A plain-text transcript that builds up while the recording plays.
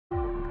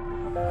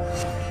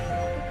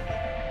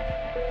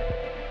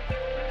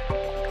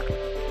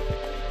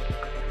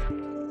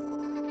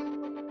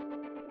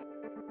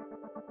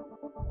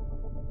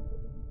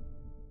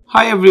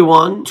Hi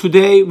everyone,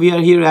 today we are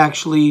here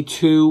actually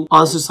to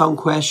answer some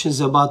questions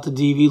about the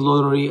DV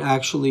lottery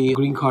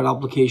green card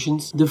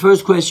applications. The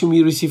first question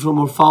we received from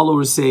our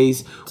follower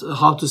says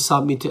how to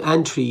submit the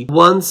entry.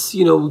 Once,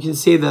 we can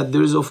say that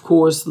there is of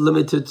course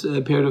limited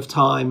period of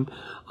time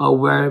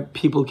where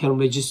people can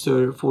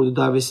register for the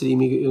diversity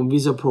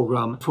visa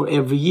program for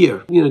every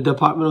year.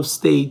 Department of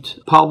State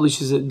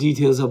publishes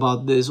details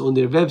about this on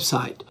their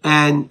website,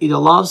 and it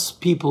allows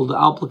people, the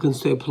applicants,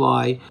 to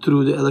apply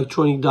through the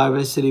electronic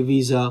diversity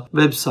visa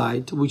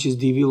website, which is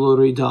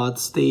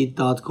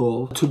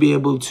dvlottery.state.gov, to be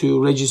able to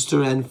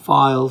register and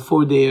file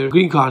for their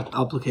green card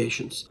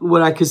applications.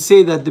 What I could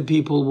say that the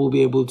people will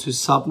be able to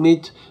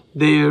submit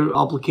their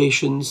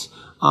applications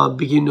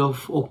beginning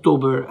of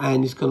October,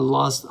 and it's going to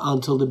last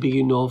until the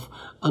beginning of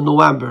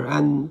November.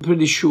 And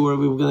pretty sure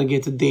we're going to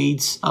get the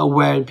dates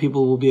where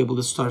people will be able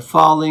to start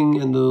filing,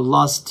 and the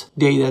last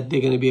day that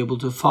they're going to be able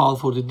to file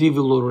for the DV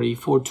lottery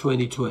for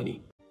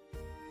 2020.